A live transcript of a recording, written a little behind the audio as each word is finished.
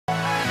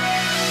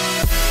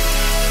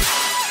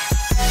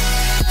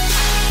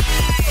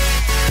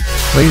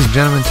Ladies and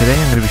gentlemen, today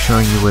I'm going to be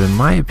showing you what in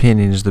my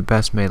opinion is the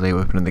best melee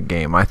weapon in the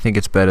game. I think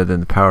it's better than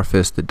the Power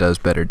Fist that does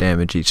better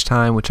damage each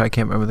time, which I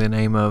can't remember the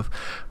name of,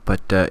 but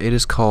it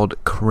is called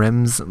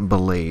Kremvh's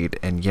Blade,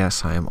 and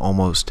yes, I am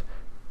almost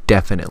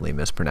definitely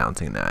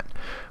mispronouncing that.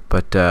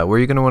 But where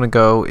you're going to want to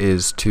go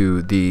is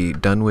to the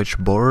Dunwich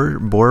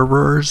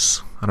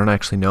borers. I don't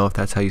actually know if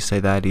that's how you say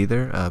that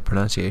either.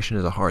 Pronunciation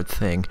is a hard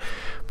thing,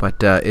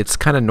 but it's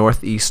kind of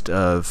northeast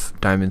of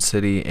Diamond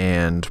City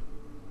and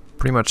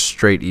pretty much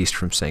straight east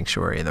from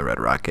Sanctuary and the Red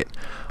Rocket,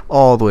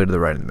 all the way to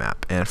the right of the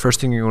map. And first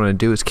thing you're going to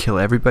do is kill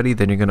everybody.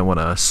 Then you're going to want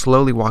to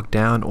slowly walk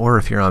down, or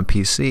if you're on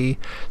PC,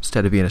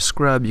 instead of being a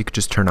scrub, you could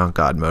just turn on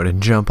God mode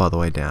and jump all the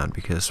way down,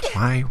 because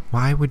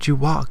why would you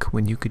walk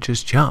when you could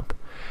just jump?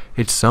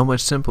 It's so much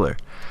simpler.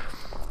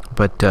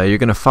 But you're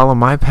going to follow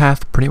my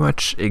path pretty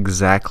much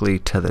exactly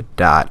to the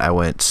dot. I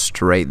went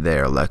straight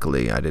there,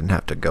 luckily. I didn't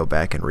have to go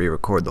back and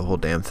re-record the whole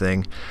damn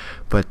thing.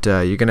 But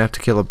you're going to have to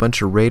kill a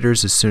bunch of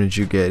raiders as soon as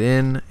you get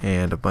in,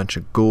 and a bunch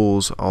of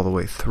ghouls all the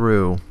way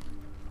through.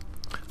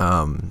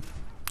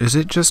 Is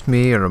it just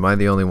me, or am I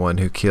the only one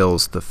who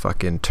kills the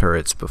fucking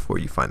turrets before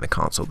you find the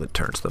console that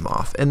turns them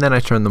off? And then I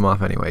turn them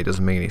off anyway. It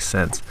doesn't make any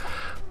sense.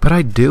 But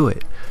I do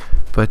it.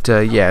 But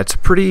yeah,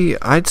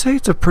 I'd say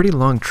it's a pretty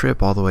long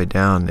trip all the way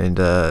down, and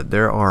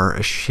there are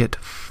a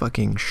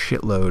fucking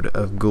shitload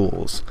of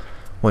ghouls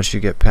once you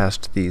get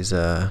past these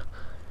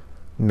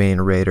main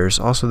raiders.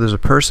 Also, there's a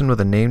person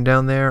with a name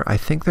down there. I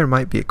think there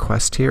might be a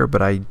quest here,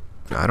 but I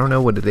don't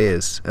know what it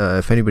is.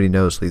 If anybody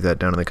knows, leave that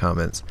down in the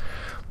comments.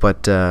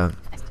 But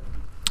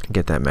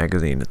get that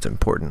magazine, it's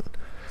important.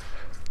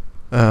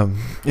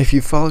 If you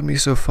followed me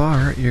so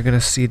far, you're going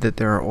to see that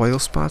there are oil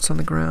spots on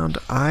the ground.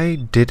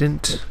 I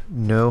didn't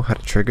know how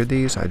to trigger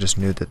these. I just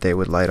knew that they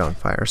would light on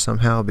fire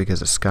somehow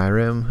because of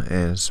Skyrim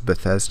and it's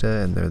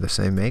Bethesda, and they're the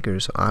same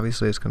makers. So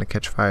obviously it's going to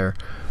catch fire.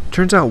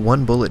 Turns out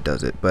one bullet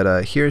does it,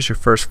 but here's your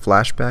first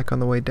flashback on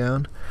the way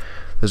down.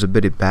 There's a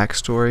bit of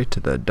backstory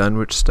to the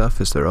Dunwich stuff,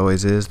 as there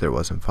always is. There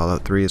was in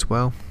Fallout 3 as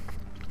well.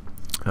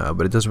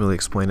 But it doesn't really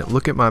explain it.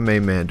 Look at my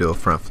main man do a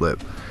front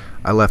flip.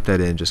 I left that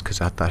in just because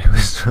I thought it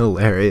was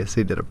hilarious.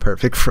 He did a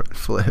perfect front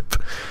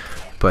flip.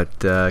 But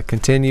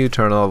continue,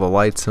 turn all the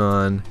lights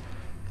on,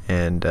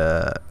 and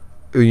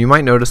you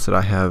might notice that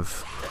I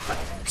have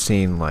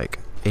seen like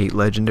 8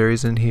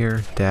 legendaries in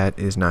here. That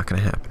is not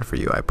going to happen for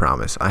you, I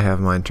promise. I have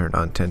mine turned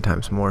on 10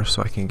 times more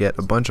so I can get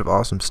a bunch of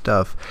awesome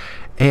stuff.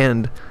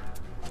 And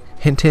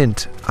hint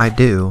hint, I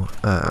do.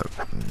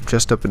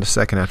 Just up in a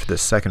second after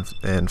this second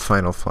and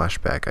final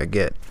flashback, I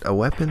get a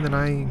weapon that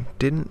I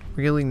didn't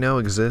really know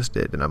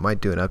existed, and I might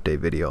do an update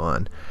video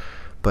on.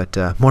 But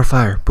more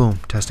fire, boom,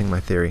 testing my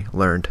theory,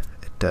 learned.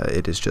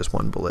 It is just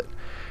one bullet.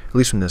 At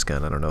least from this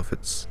gun. I don't know if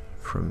it's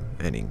from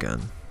any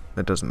gun.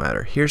 That doesn't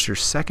matter. Here's your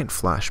second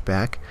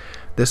flashback.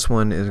 This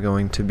one is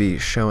going to be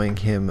showing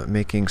him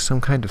making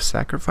some kind of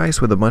sacrifice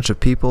with a bunch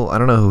of people. I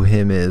don't know who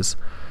him is.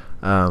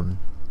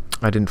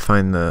 I didn't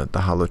find the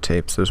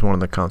holotapes. There's one on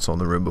the console in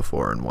the room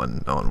before, and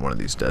one on one of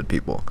these dead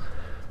people.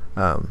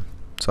 So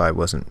I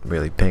wasn't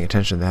really paying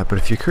attention to that. But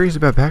if you're curious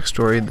about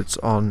backstory, that's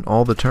on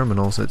all the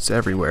terminals. It's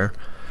everywhere.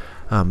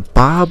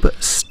 Bob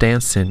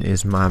Stanson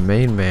is my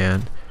main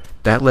man.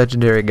 That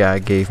legendary guy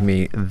gave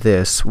me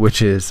this,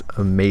 which is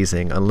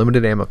amazing.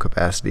 Unlimited ammo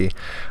capacity.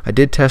 I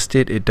did test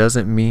it. It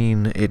doesn't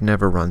mean it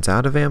never runs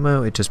out of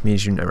ammo. It just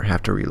means you never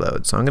have to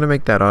reload. So I'm going to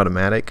make that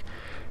automatic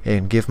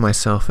and give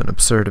myself an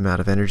absurd amount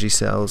of energy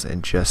cells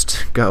and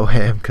just go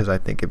ham, because I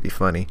think it'd be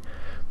funny.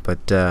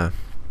 But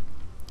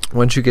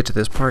once you get to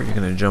this part, you're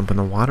going to jump in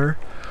the water.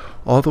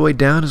 All the way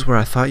down is where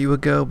I thought you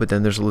would go, but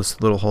then there's a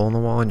little hole in the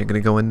wall, and you're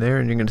going to go in there,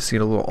 and you're going to see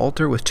a little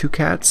altar with 2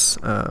 cats,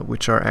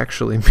 which are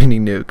actually mini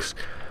nukes.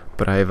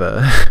 But I have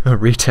a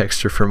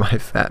retexture for my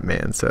fat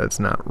man, so it's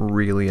not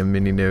really a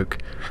mini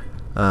nuke.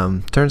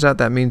 Turns out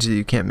that means that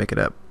you can't pick it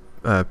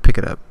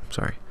up.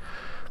 Sorry.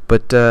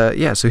 But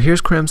yeah, so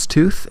here's Kremvh's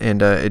tooth,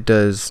 and it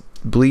does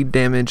bleed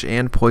damage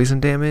and poison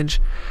damage,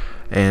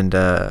 and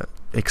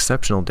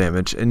exceptional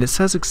damage. And it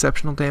says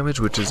exceptional damage,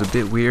 which is a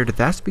bit weird.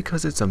 That's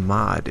because it's a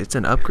mod. It's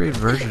an upgrade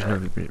version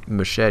of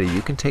machete.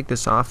 You can take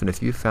this off, and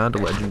if you found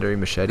a legendary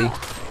machete,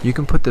 you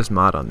can put this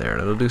mod on there,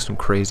 and it'll do some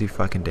crazy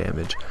fucking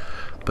damage.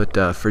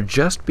 But for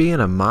just being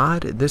a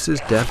mod, this is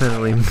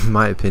definitely, in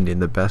my opinion,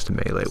 the best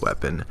melee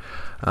weapon.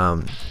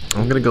 I'm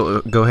going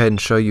to go ahead and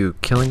show you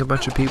killing a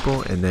bunch of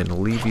people and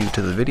then leave you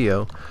to the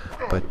video.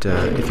 But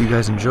if you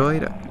guys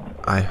enjoyed,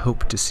 I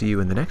hope to see you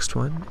in the next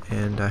one.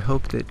 And I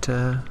hope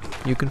that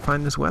you can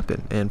find this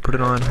weapon and put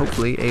it on,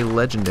 hopefully, a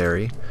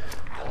legendary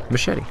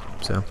machete.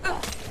 So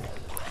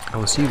I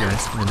will see you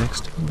guys in the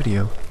next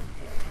video.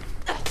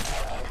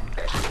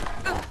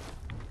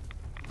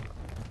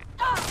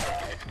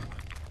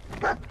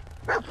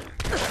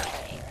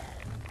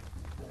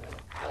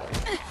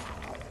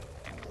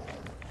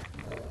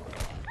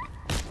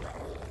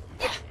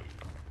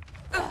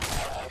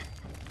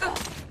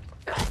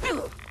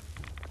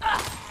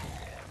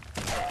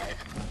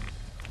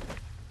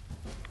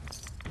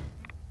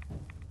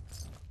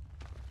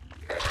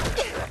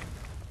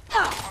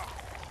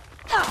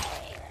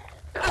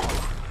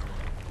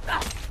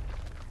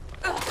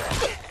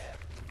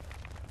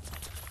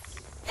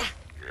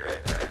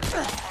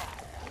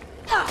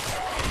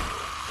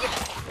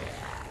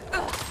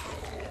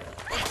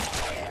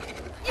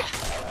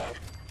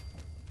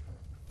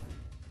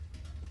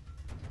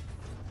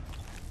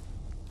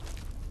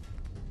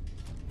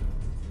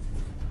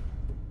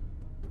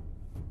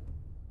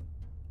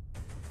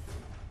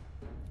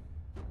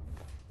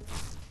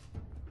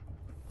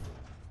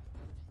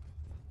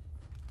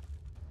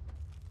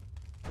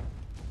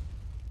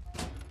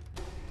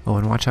 Oh,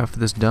 and watch out for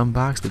this dumb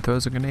box that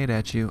throws a grenade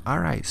at you.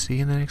 Alright, see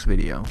you in the next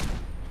video.